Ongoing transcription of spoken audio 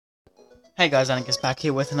Hey guys, Anarchist back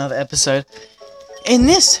here with another episode. In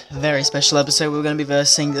this very special episode, we're going to be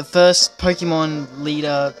versing the first Pokemon League.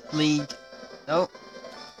 Oh,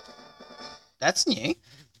 that's new.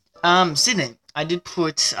 Sidney. I did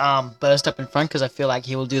put Burst up in front because I feel like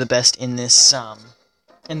he will do the best in this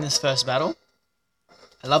first battle.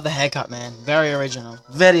 I love the haircut, man. Very original.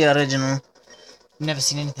 Very original. Never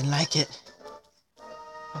seen anything like it.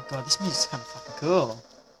 Oh god, this music's kind of fucking cool.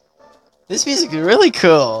 This music is really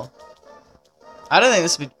cool. I don't think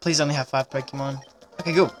this would please only have 5 Pokemon.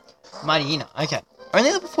 Okay, cool. Mightyena. Okay.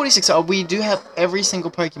 Only level 46. Oh, we do have every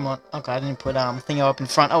single Pokemon. Okay, I didn't put Thingo up in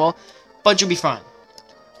front. Oh well. Budge will be fine.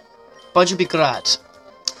 Budge will be great.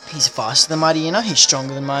 He's faster than Mightyena. He's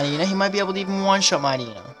stronger than Mightyena. He might be able to even one-shot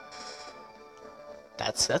Mightyena.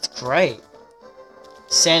 That's great.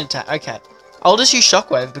 Sand attack. Okay. I'll just use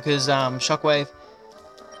Shockwave because Shockwave,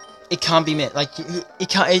 it can't be missed. Like you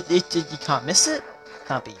can't miss it.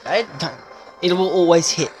 Can't be right. It will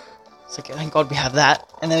always hit. So thank God we have that.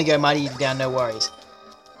 And then we go Mightyena down, no worries.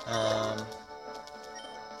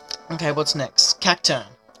 Okay, what's next? Cacturne.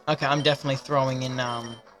 Okay, I'm definitely throwing in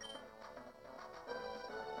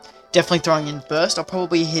Burst. I'll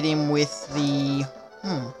probably hit him with the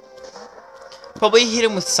probably hit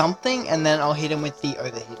him with something, and then I'll hit him with the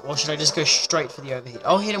Overheat. Or should I just go straight for the Overheat?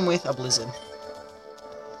 I'll hit him with a Blizzard.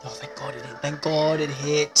 Oh, thank God it hit. Thank God it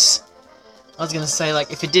hit. I was gonna say,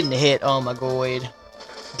 like, if it didn't hit, oh my god.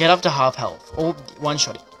 Get up to half health. Or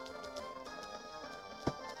one-shot it.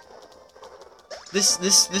 This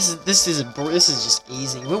is just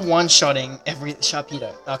easy. We're one-shotting every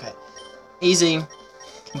Sharpedo. Okay. Easy.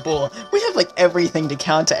 Ball. We have, like, everything to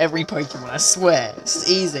counter every Pokemon, I swear. This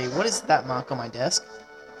is easy. What is that mark on my desk?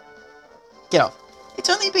 Get off.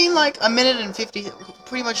 It's only been, like, a minute and 50,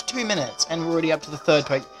 pretty much 2 minutes, and we're already up to the third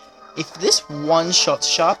Pokemon. If this one-shots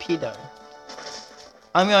Sharpedo,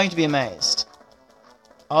 I'm going to be amazed.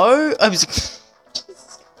 Oh, this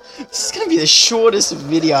is going to be the shortest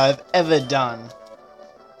video I've ever done.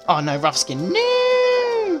 Oh no, Rough Skin.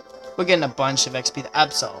 No! We're getting a bunch of XP. The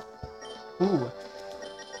Absol. Ooh.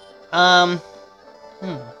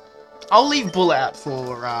 I'll leave Bull out for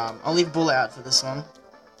this one.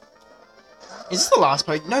 Is this the last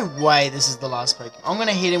Pokemon? No way this is the last Pokemon. I'm going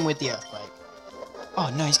to hit him with the Earthquake. Oh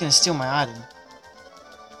no, he's going to steal my item.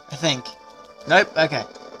 I think. Nope, okay.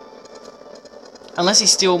 Unless he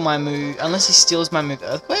steals my move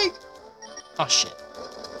Earthquake? Oh shit.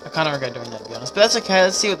 I kinda regret doing that, to be honest. But that's okay,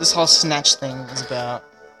 let's see what this whole snatch thing is about.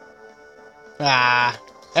 Ah.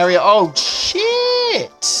 Area. Oh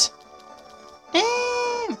shit!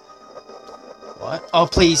 Damn! What? Oh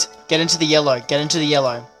please, get into the yellow. Get into the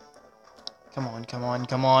yellow. Come on, come on,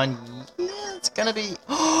 come on. Yeah, it's gonna be...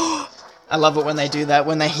 I love it when they do that.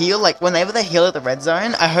 When they heal, like, whenever they heal at the red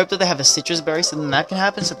zone, I hope that they have a citrus berry so then that can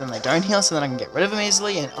happen, so then they don't heal, so then I can get rid of them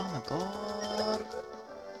easily, and oh my god.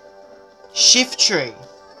 Shiftry.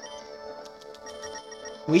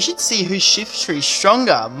 We should see whose Shiftry's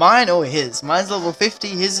stronger, mine or his. Mine's level 50,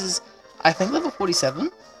 his is, I think, level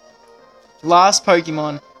 47. Last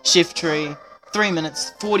Pokemon, Shiftry, 3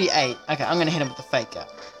 minutes, 48. Okay, I'm gonna hit him with the Fake Out.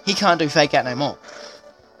 He can't do Fake Out no more.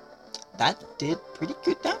 That did pretty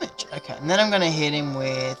good damage. Okay, and then I'm going to hit him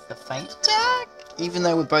with the Faint Attack. Even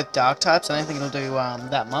though we're both Dark types, I don't think it'll do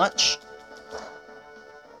that much.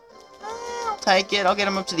 I'll take it. I'll get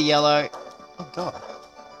him up to the yellow. Oh, God.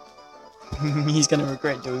 He's going to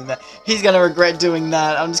regret doing that. He's going to regret doing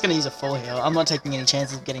that. I'm just going to use a full heal. I'm not taking any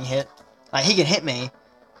chances of getting hit. Like, he can hit me.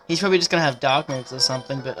 He's probably just going to have Dark moves or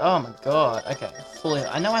something, but oh, my God. Okay, full heal.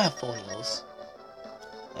 I know I have full heals.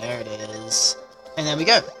 There it is. And there we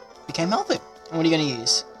go. Became healthy. And what are you going to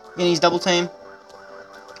use? You're going to use Double Team?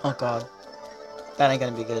 Oh god. That ain't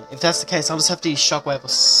going to be good. If that's the case, I'll just have to use Shockwave or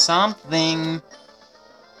something.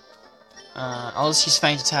 I'll just use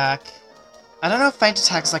Faint Attack. I don't know if Faint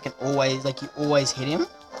Attack's like you always hit him.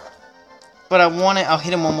 But I'll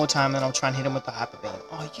hit him one more time, then I'll try and hit him with the Hyper Beam.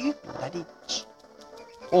 Oh, you bloody...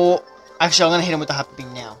 Or, actually, I'm going to hit him with the Hyper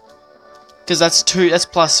Beam now. Because that's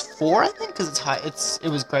plus 4, I think, because it's high. It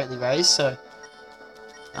was greatly raised, so...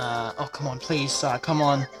 oh, come on, please, come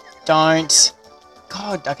on. Don't.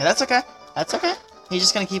 God, okay, that's okay. That's okay. He's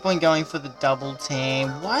just gonna keep on going for the Double Team.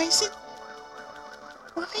 Why is it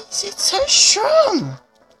so strong?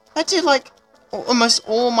 That did, like, almost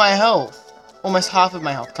all my health. Almost half of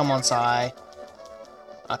my health. Come on, Sai.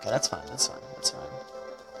 Okay, that's fine, that's fine, that's fine.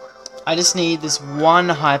 I just need this one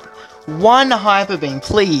Hyper Beam,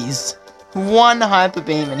 please. One Hyper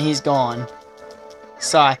Beam and he's gone.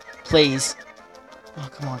 Sai, please. Oh,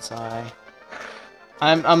 come on, Sai.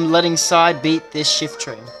 I'm letting Sai beat this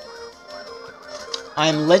Shiftry.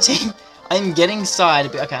 I'm I'm getting Psy to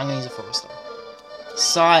be... Okay, I'm gonna use a full restore.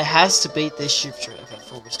 Psy has to beat this Shift Tree. Okay,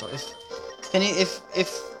 full restore.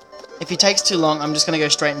 If he takes too long, I'm just gonna go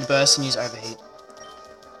straight into burst and use overheat.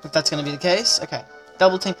 If that's gonna be the case, okay.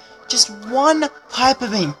 Double team. Just one hyper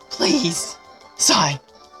beam, please. Psy.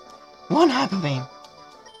 One hyper beam.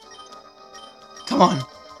 Come on.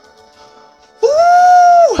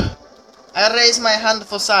 Woo! I raise my hand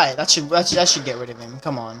for Psy. That should get rid of him.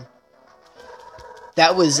 Come on.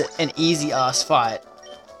 That was an easy ass fight.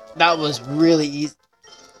 That was really easy.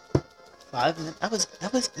 5 minutes. That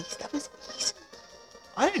was easy. That was easy.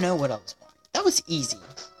 I don't know what I was wanting. That was easy.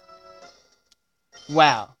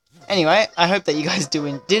 Wow. Anyway, I hope that you guys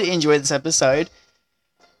did enjoy this episode.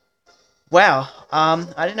 Wow. I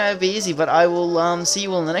didn't know it'd be easy, but I will see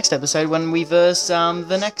you all in the next episode when we verse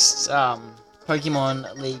the next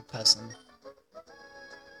Pokemon League person.